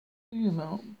The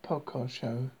Amount podcast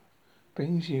show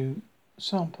brings you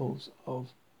samples of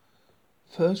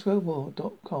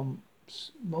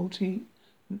FirstWorldWar.com's multimedia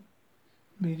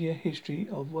history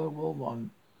of World War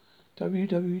One.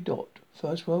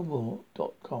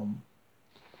 www.firstworldwar.com.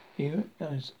 Here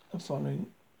is the following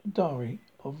diary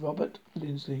of Robert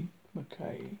Lindsay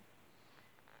McKay.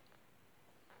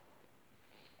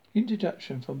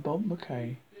 Introduction from Bob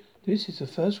McKay. This is the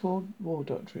First World War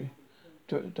diary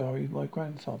of my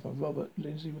grandfather, Robert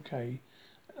Lindsay McKay,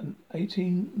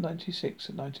 1896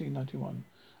 to 1991.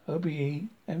 OBE,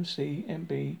 MC,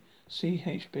 MB,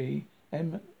 CHB,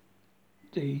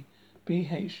 MD,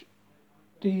 BH,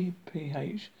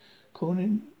 DPH,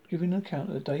 giving an account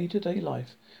of the day-to-day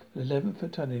life of the 11th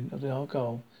Battalion of the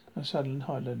Argyll and Southern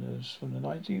Highlanders from the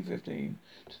 1915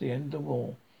 to the end of the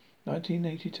war.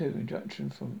 1982.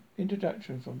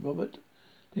 Introduction from Robert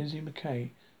Lindsay McKay,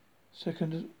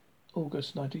 2nd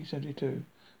August 1972.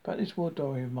 About this war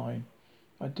diary of mine.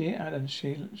 My dear Alan,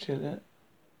 Sheila,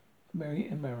 Mary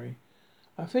and Mary.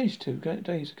 I finished 2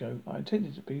 days ago. I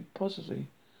intended to be possibly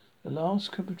the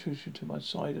last contribution to my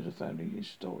side of the family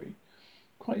story.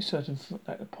 Quite certain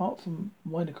that apart from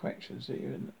minor corrections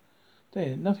here and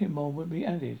there, nothing more would be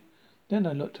added. Then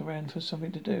I looked around for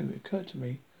something to do. It occurred to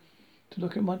me to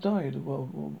look at my diary of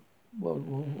World War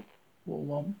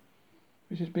One,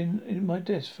 which has been in my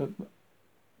desk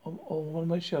on one of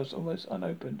my shelves almost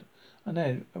unopened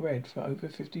and read for over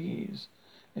 50 years.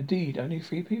 Indeed, only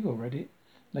 3 people read it,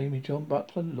 namely John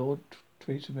Buckler, Lord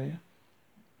Tweedsmuir,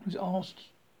 was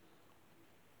asked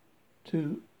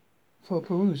for a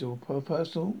perusal for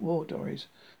personal war diaries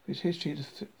for his history of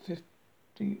the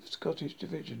 15th Scottish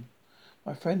Division.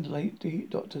 My friend late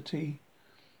Dr.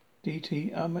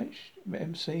 D.T. Amish,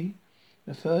 MC.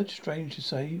 The third, strange to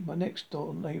say, my next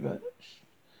door neighbour,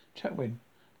 Chatwin.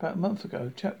 About a month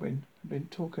ago, Chatwin had been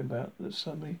talking about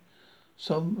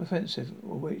some offensive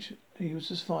of which he was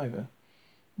a survivor.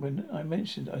 When I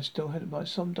mentioned I still had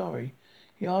some diary,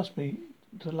 he asked me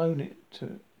to loan it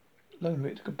to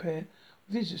compare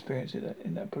with his experience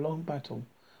in that prolonged battle.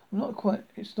 I'm not quite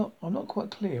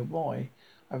clear why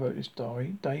I wrote this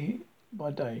diary, day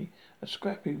by day, a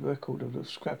scrappy record of the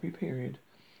scrappy period.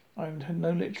 I had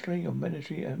no literary or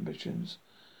military ambitions.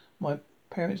 My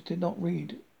parents did not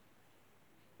read.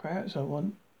 Perhaps I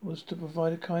was to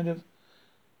provide a kind of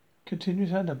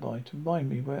continuous alibi to remind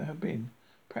me where I had been.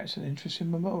 Perhaps an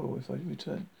interesting memorial if I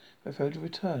failed to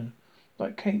return.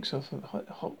 Like cakes off a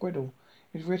hot griddle,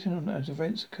 it was written on as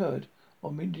events occurred, or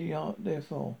immediately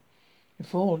therefore. In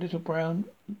 4 little brown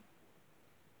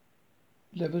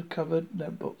leather-covered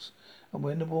notebooks, and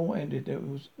when the war ended, they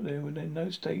were in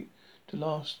no state to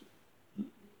last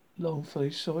long, fully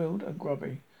soiled and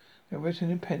grubby. They were written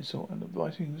in pencil, and the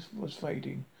writing was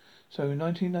fading. So in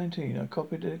 1919, I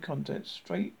copied their contents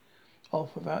straight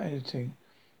off without editing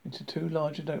into 2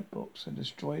 larger notebooks and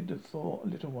destroyed the 4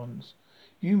 little ones.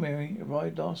 You, Mary,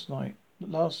 arrived last night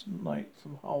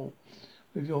from Hull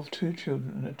with your 2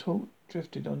 children, and the talk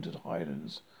drifted onto the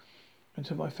Highlands and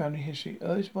to my family history,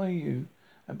 urged by you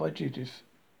and by Judith.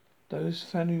 Those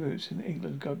family roots in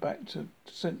England go back to a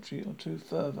century or 2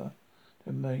 further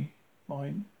than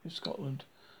mine in Scotland.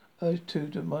 Urged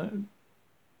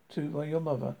by your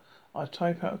mother, I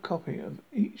type out a copy of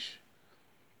each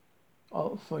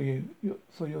for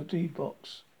your deed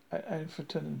box and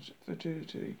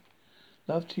fraternity.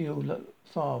 Love to your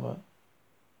father.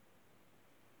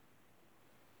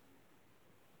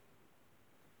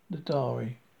 The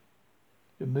diary.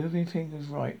 The moving fingers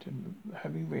right, and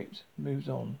having writ, moves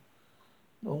on.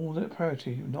 All that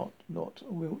parity not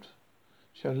wilt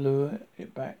shall lure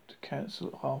it back to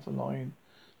cancel half a line,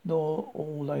 nor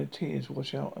all thy tears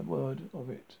wash out a word of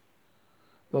it.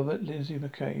 Robert Lindsay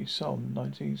McKay, Psalm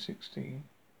 1916.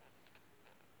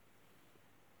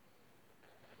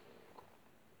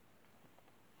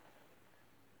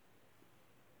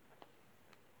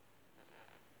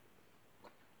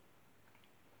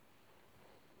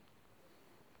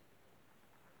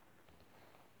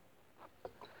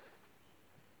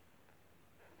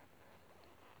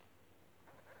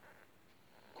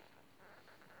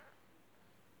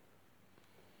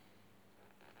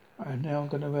 And now I'm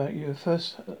going to write you a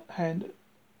first-hand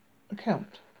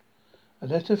account. A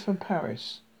letter from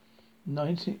Paris,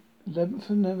 11th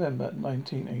of November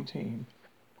 1918.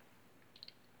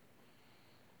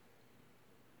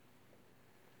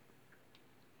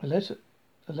 A letter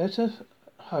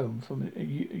home from a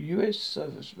U.S.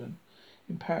 serviceman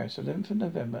in Paris, 11th of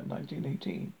November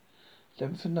 1918.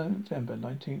 11th of November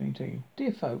 1918.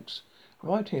 Dear folks,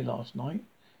 arrived here last night.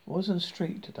 I was on the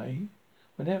street today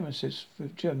when the armistice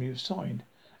with Germany was signed.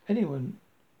 Anyone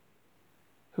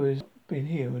who has been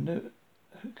here and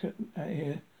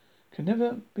here can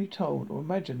never be told or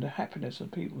imagined the happiness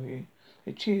of the people here.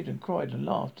 They cheered and cried and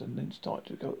laughed and then started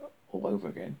to go all over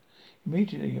again.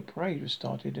 Immediately a parade was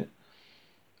started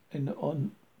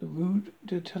on the Rue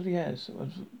de Telliers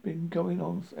has been going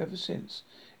on ever since.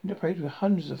 In the parade were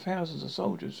hundreds of thousands of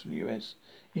soldiers from the US,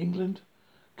 England,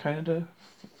 Canada,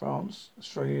 France,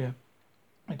 Australia,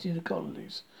 and the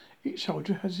colonies. Each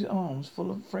soldier has his arms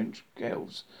full of French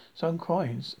girls, some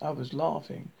crying, others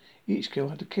laughing. Each girl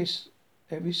had to kiss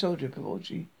every soldier before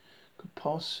she could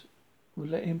pass would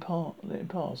let him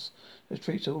pass. The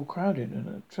streets are all crowded and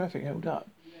the traffic held up.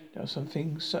 There are some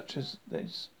things such as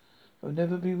this that will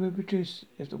never be reproduced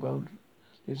if the world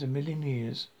lives a million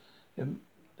years.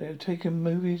 They have taken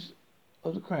movies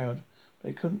of the crowd, but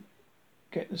they couldn't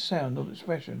get the sound or the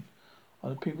expression on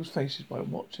the people's faces by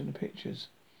watching the pictures.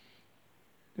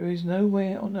 There is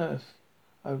nowhere on earth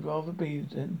I would rather be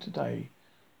than today,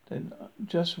 than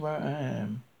just where I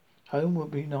am. Home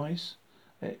would be nice,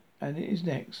 and it is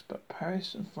next, but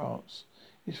Paris and France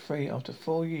is free after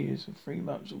 4 years and 3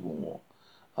 months of war.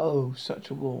 Oh, such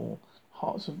a war!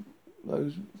 Hearts of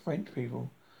those French people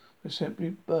were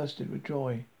simply bursting with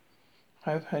joy.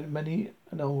 I have had many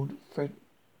an old French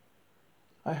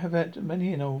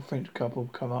couple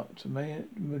come up to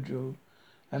Madrid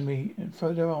and me and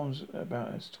throw their arms about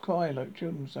us, to cry like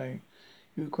children, saying,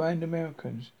 "You grand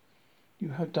Americans, you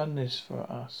have done this for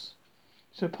us."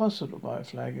 It's impossible to buy a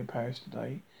flag in Paris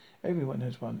today. Everyone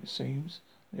has one, it seems.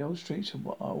 The old streets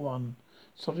are one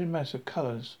solid mass of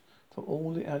colours from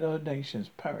all the other nations.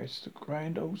 Paris, the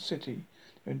grand old city,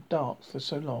 been dark for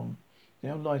so long,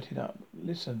 now lighted up.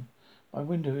 Listen, my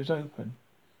window is open.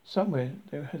 Somewhere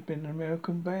there has been an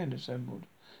American band assembled.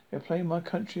 They're playing My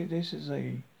Country This Is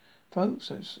Thee.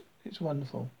 Folks, it's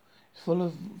wonderful. It's full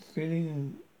of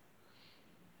feeling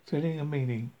and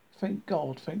meaning. Thank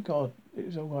God it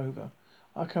is all over.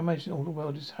 I can imagine all the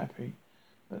world is happy.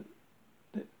 But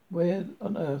where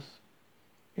on earth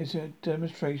is a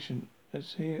demonstration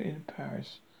as here in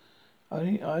Paris?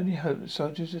 I only hope that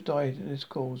soldiers who died in this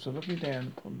cause are looking down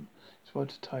upon this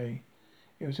world today.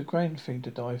 It was a grand thing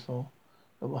to die for.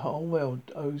 The whole world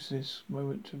owes this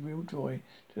moment to real joy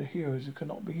to the heroes who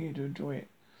cannot be here to enjoy it.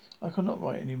 I cannot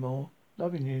write any more.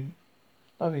 Loving you,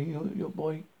 your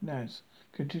boy Naz.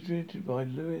 Contributed by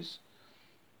Louise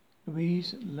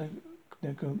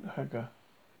Hager.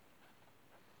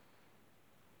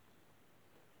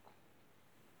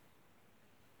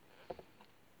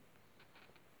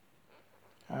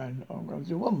 And I'm going to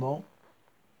do one more.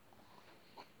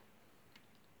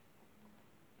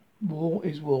 War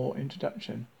is War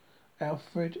introduction.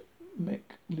 Alfred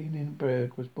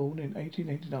Mecklenburg was born in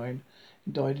 1889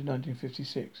 and died in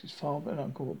 1956. His father and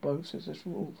uncle were both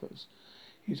successful authors.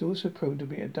 He is also proven to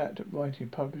be adept at writing,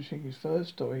 publishing his first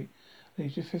story at the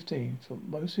age of 15. For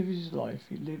most of his life,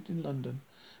 he lived in London.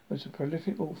 Was a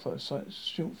prolific author of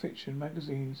short fiction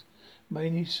magazines,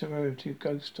 mainly superlative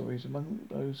ghost stories. Among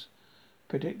those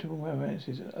predictable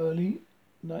romances, in early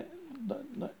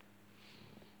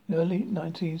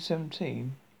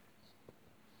 1917,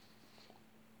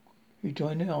 he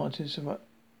joined the Artists of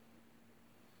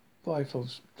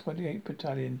Rifles 28th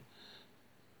Battalion,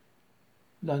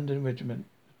 London Regiment,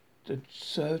 that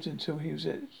served until he was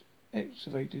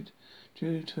excavated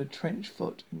due to a trench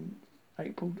foot in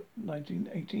April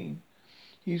 1918.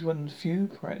 He is one of the few,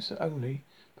 perhaps the only,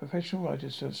 professional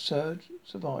writers to have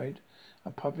survived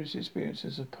and published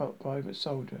experiences as a private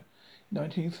soldier. In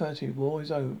 1930, War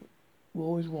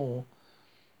is War.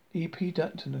 E.P.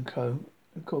 Dutton and Co.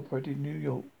 Incorporated, New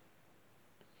York,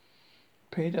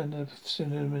 appeared under the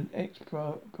pseudonym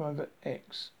Private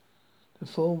X. The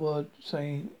foreword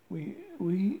saying, "We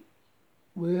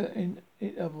were in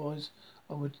it otherwise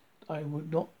I would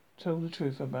not tell the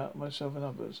truth about myself and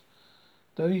others."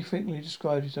 Though he frequently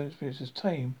described his own experience as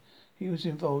tame, he was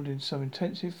involved in some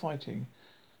intensive fighting,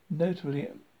 notably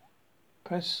at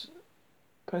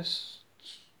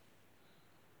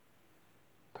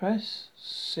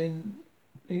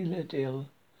Pressinildil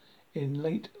in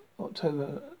late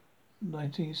October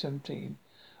 1917.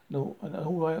 An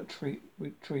all-out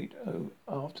retreat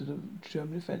after the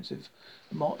German offensive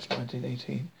of March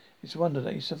 1918. It's a wonder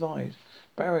that he survived.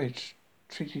 Barrage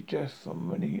treated death on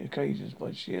many occasions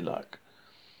by sheer luck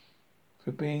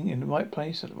for being in the right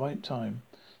place at the right time.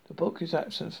 The book is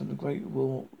absent from the Great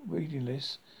War reading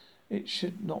list. It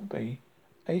should not be.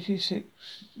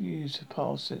 86 years have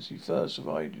passed since he first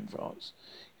arrived in France.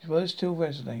 His words still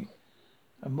resonate,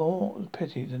 and more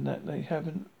pity than that they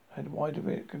haven't had wider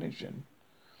recognition.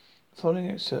 The following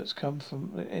excerpts come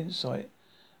from the insight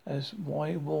as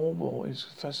why War is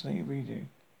fascinating reading.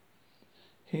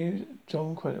 Here,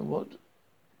 John Credit. What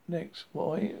next?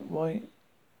 Why?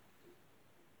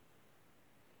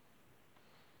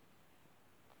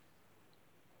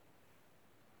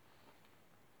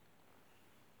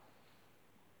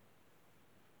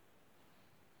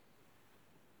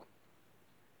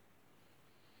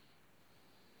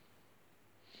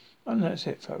 And that's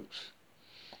it, folks.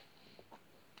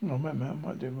 I remember, I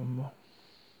might do one more.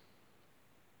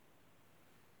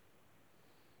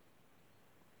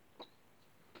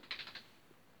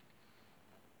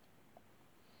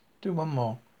 Do one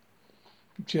more.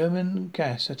 German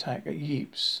gas attack at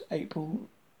Ypres, April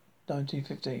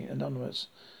 1915. Anonymous.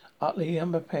 Utterly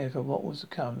unprepared for what was to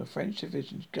come, the French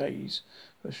division gazed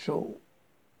for a short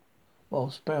while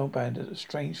spellbound at the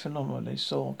strange phenomenon they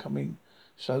saw coming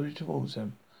slowly towards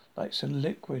them. Like some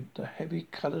liquid, the heavy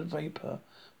coloured vapour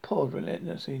poured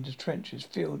relentlessly into trenches,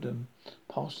 filled them,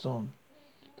 passed on.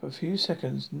 For a few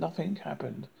seconds nothing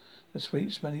happened. The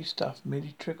sweet smelly stuff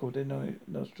merely trickled in their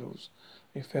nostrils.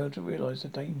 They failed to realise the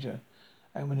danger,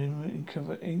 and with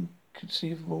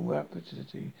inconceivable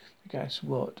rapidity the gas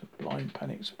worked. A blind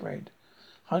panic spread.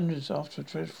 Hundreds, after a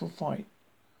dreadful fight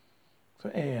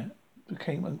for air,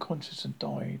 became unconscious and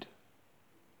died.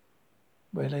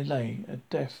 Where they lay, a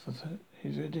death of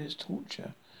hideous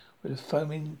torture, with the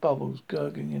foaming bubbles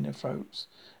gurgling in their throats,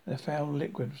 and the foul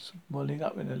liquids welling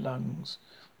up in their lungs.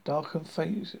 Blacker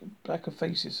faces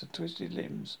and twisted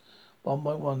limbs, one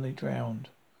by one they drowned.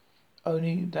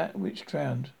 Only that which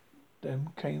drowned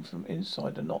them came from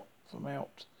inside and not from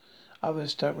out.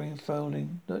 Others staggering,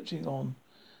 falling, lurching on,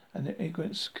 and their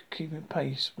ignorance keeping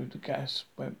pace with the gas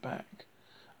went back.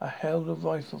 A hail of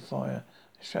rifle fire,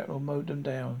 the shrapnel mowed them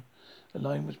down. The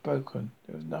line was broken.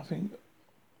 There was nothing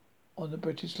on the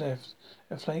British left.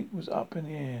 Their flank was up in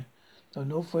the air. The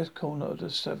northwest corner of the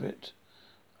Soviet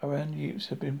around Ypres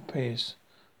had been pierced.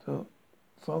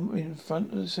 From in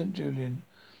front of the St. Julian,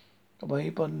 away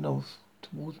by the north,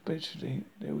 towards Bichley,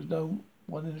 there was no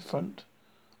one in front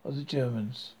of the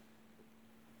Germans.